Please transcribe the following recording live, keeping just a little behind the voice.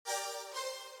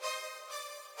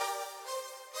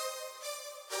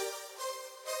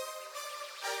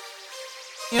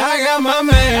I got my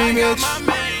main bitch.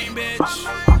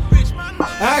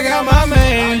 I got my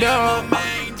main dog.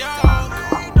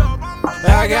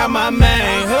 I got my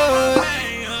main hood.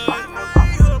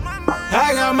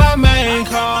 I got my main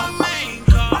car.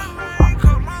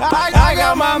 I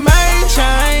got my main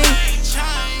chain.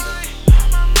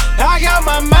 I got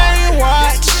my main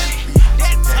watch.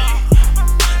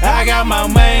 I got my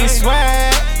main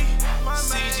swag.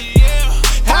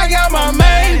 I got my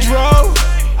main drove.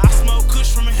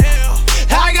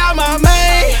 I got my main.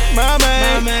 I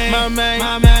got my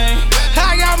main.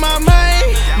 I got my main.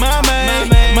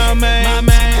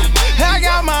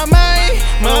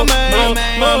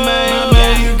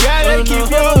 You gotta keep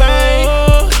your main.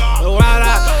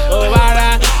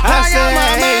 I got my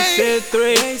main.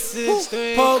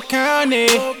 6'3", Polk County,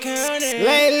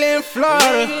 Leyland,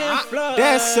 Florida.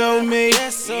 That's so me.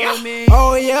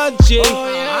 Oh yeah, G.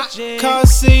 Call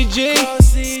CG.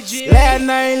 Last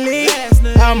night Lee.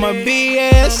 I'm a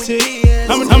BST.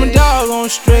 I'm a dog on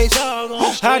streets.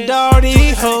 I dog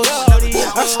these hoes.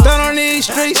 I stun on these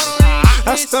streets.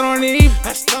 I stun on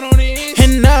these.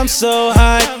 And I'm so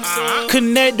high.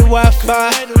 Connect the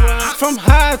Wi-Fi. From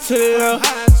high to low.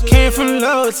 Came from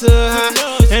low to high.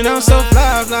 And I'm so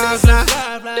fly.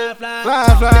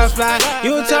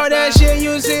 You talk that shit,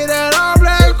 you see that all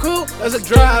black coupe. That's a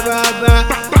drive-by.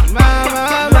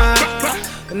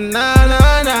 Nah.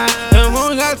 And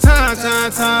we got time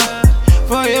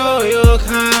for your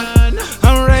kind.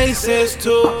 I'm racist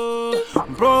too.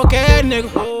 Broke ass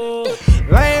nigga.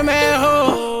 Lame ass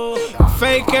hoe.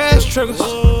 Fake ass triggers.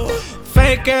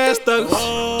 Fake ass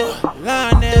thuggers.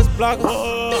 Line ass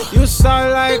blockers. You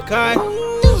sound like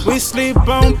we sleep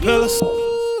on pillows.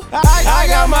 I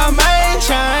got my main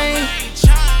chain.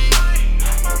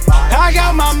 I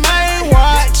got my main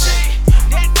watch.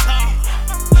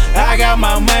 I got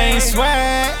my main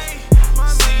swag.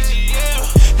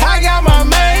 I got my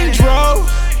main drove.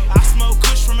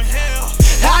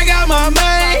 I got my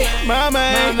main. I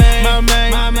got my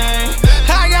main.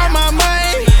 I got my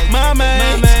main.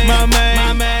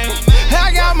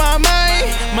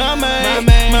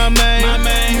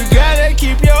 You gotta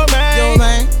keep your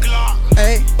main.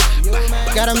 Hey,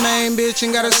 got a main bitch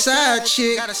and got a side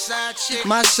chick.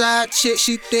 My side chick,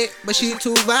 she thick, but she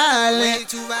too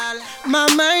violent. My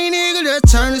main nigga just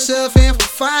turned himself in for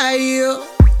fire.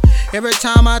 Every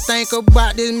time I think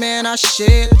about this man, I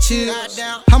shed tears.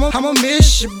 I'ma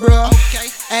miss you, bro.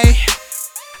 Hey,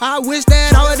 I wish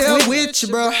that I was there with you,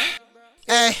 bro.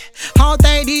 Hey, I don't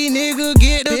think these niggas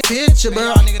get the picture,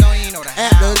 bro.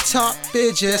 At the top,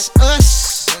 it's just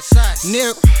us,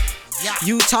 nigga.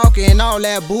 You talking all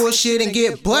that bullshit and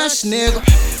get bust, nigga.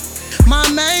 My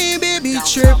main bitch be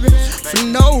trippin' for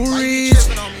no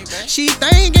reason. She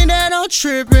thinking that I'm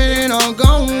trippin' and I'm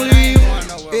gon' leave.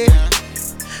 Yeah.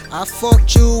 I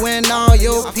fucked you and all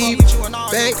your people,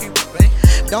 babe.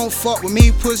 Don't fuck with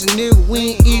me, pussy nigga, we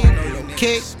ain't eatin'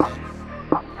 cake.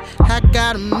 I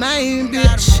got a main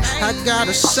bitch, I got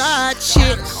a side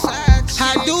chick.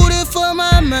 I do this for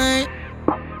my man.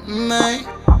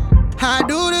 I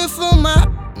do this for my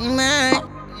man.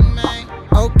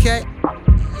 Okay.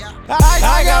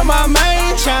 I got my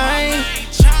main chain.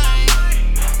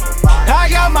 I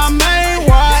got my main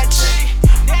watch.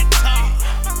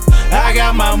 I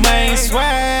got my main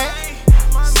swag.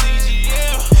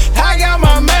 I got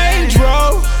my main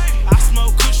drove.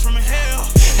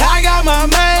 I got my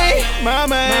main. I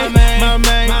got my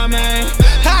main.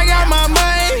 I got my main.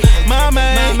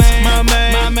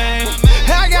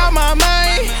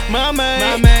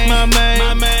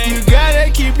 You gotta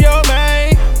keep your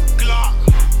main.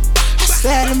 That's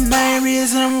the main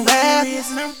reason I'm rapping.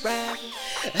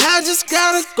 I just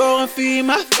gotta go and feed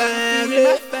my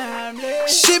family.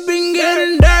 Shit been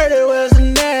getting dirty, where's the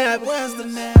nap?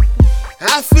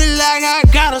 I feel like I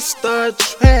gotta start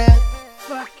trap.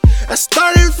 I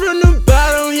started from the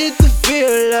bottom, hit the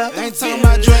field up.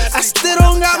 I still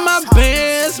don't got my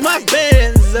bands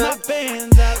up.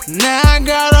 Now I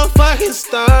gotta fucking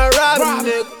start robbing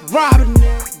nigga.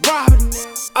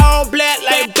 All black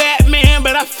like Batman,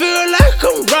 but I feel like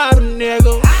I'm robbing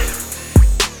nigga.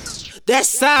 That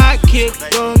sidekick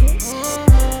on me.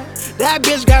 That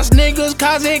bitch got niggas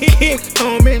cause it kick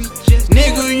on me.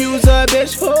 Nigga, you's a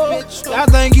bitch hoe. I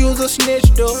think you's a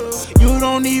snitch though. You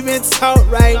don't even talk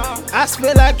right. I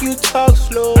feel like you talk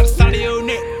slow.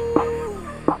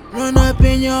 Run up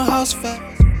in your house fast.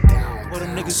 With a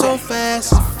nigga so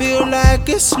fast, I feel like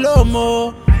it's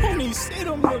slow-mo.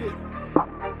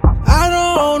 I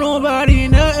don't owe nobody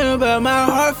nothing, but my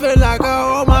heart feel like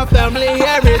I owe my family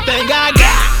everything I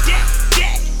got.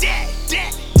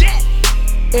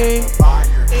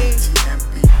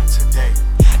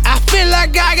 I feel like I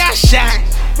got shot.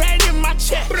 Right in my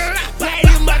chest, right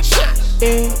in my chest.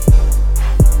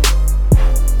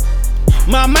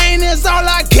 My main is all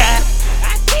I got.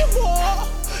 I keep on,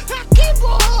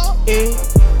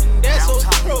 that's so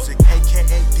true.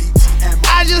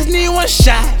 I just need one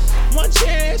shot, one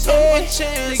chance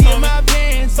to get my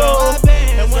pants on.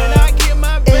 And when I